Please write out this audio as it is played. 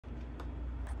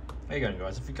How you going,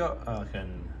 guys? If you've got like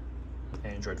an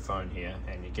Android phone here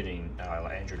and you're getting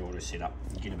like Android Auto set up,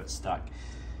 you get a bit stuck.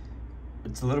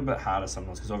 It's a little bit harder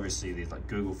sometimes because obviously there's like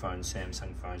Google phones,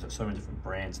 Samsung phones, like so many different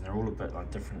brands, and they're all a bit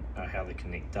like different how they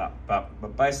connect up.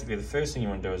 But basically the first thing you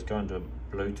want to do is go into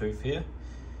Bluetooth here,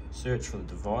 search for the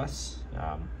device,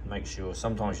 make sure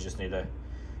sometimes you just need to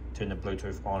turn the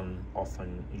Bluetooth on, off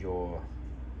on your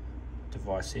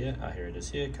device here. Here it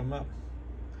is here, come up.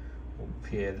 We'll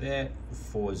pair that,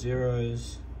 4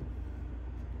 zeros.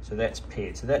 So that's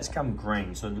paired, so that's come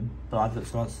green. So the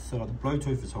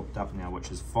Bluetooth is hooked up now,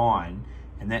 which is fine,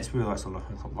 and that's where like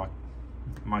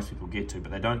most people get to,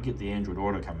 but they don't get the Android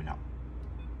Auto coming up.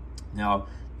 Now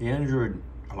the Android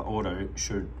Auto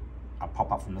should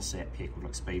pop up from this app here called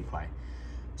like Speed Play.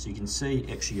 So you can see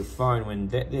actually your phone, when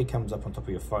that there comes up on top of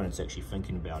your phone, it's actually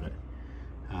thinking about it.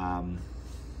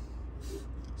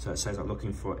 So it says like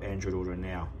looking for Android Auto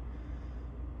now.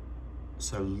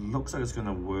 So looks like it's going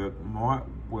to work, might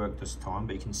work this time,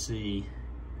 but you can see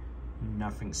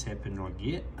nothing's happened like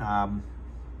yet. And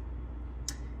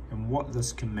what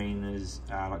this can mean is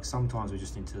like sometimes we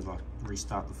just need to like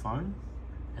restart the phone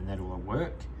and that'll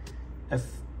work. If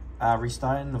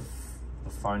restarting the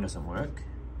phone doesn't work,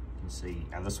 you can see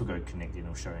this will go connected and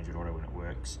it'll show Android Auto when it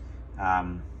works.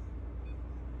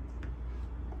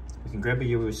 We can grab a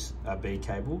USB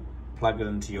cable, plug it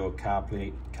into your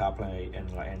CarPlay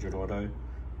and like Android Auto.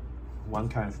 One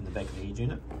coming from the back of the head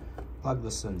unit. Plug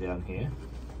this in down here,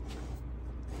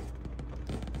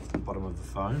 the bottom of the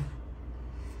phone.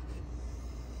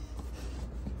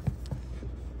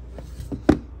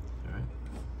 Alright,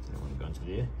 don't want to go into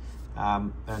there.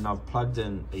 And I've plugged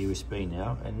in a USB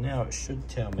now, and now it should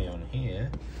tell me on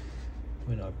here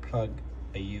when I plug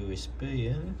a USB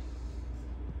in.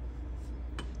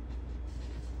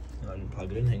 I didn't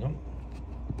plug it in, hang on.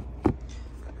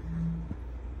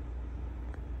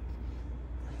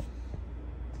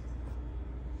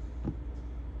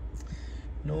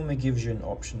 Normally gives you an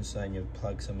option saying you've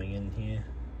plugged something in here.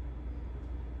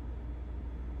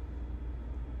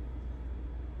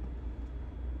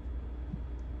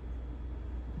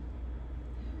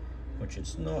 Which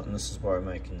it's not, and this is why I'm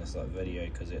making this like video,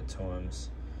 because at times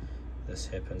this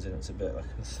happens and it's a bit like,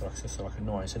 it's like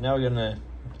annoying. So now we're gonna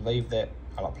leave that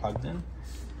plugged in.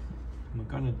 We're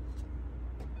gonna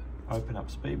open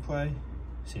up Speed Play,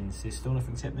 since there's still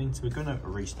nothing's happening, so we're gonna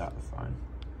restart the phone.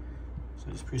 So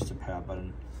just press the power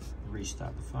button,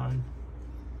 restart the phone.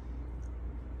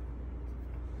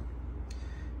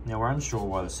 Now we're unsure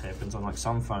why this happens. On like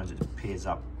some phones it pairs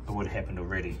up, it would have happened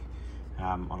already.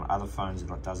 On other phones it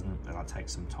like doesn't, it like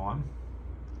takes some time.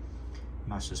 It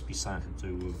must just be something to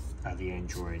do with the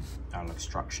Android like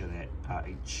structure that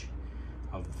each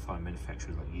of the phone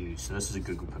manufacturers like use. So this is a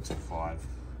Google Pixel 5.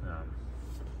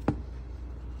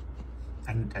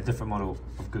 And a different model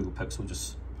of Google Pixel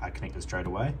just connected straight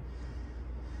away.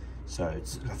 So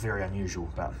it's very unusual,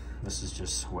 but this is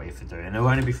just what you have to do. And it'll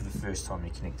only be for the first time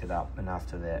you connect it up, and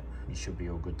after that you should be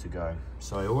all good to go.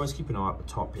 So always keep an eye at the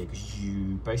top here, because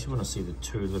you basically want to see the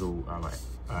two little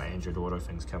Android Auto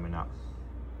things coming up.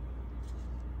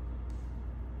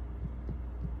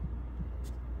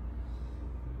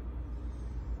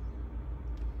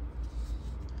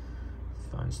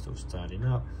 Phone's still starting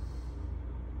up.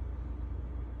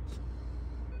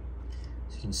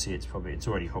 So you can see it's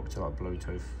already hooked to like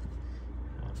Bluetooth.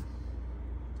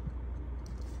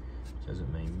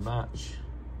 Doesn't mean much.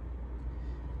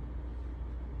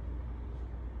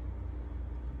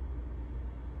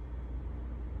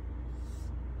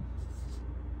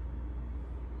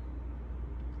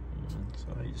 So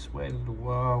you just wait a little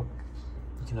while.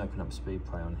 You can open up Speed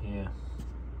Play on here.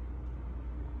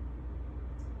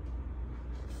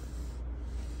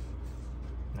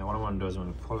 Now what I want to do is I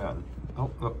want to pull out,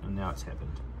 and now it's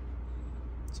happened.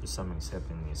 So something's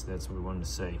happening there, so that's what we wanted to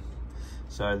see.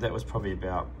 So that was probably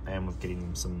about, and we're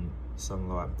getting some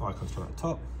like icons from the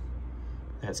top.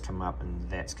 That's come up and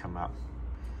that's come up.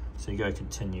 So you go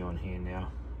continue on here now.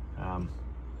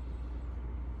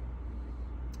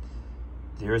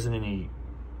 There isn't any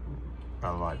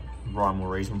like rhyme or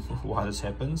reason why this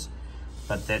happens,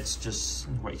 but that's just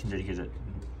what you can do to get it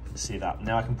set up.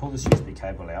 Now I can pull this USB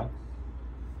cable out,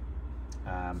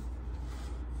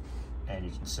 and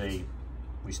you can see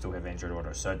we still have Android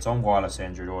Auto. So it's on wireless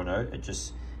Android Auto. It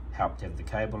just helped to have the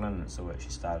cable in, so it actually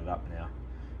started up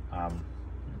now.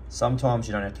 Sometimes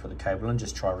you don't have to put the cable in,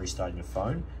 just try restarting your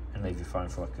phone and leave your phone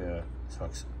for like a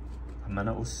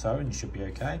minute or so and you should be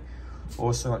okay.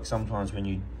 Also, like sometimes when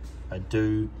you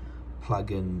do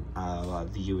plug in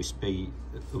like the USB,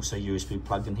 also USB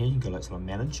plugged in here, you can go to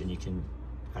manage and you can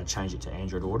change it to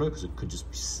Android Auto, because it could just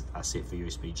be set for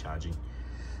USB charging.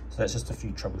 So that's just a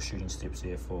few troubleshooting steps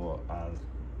there for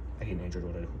getting Android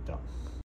Auto hooked up.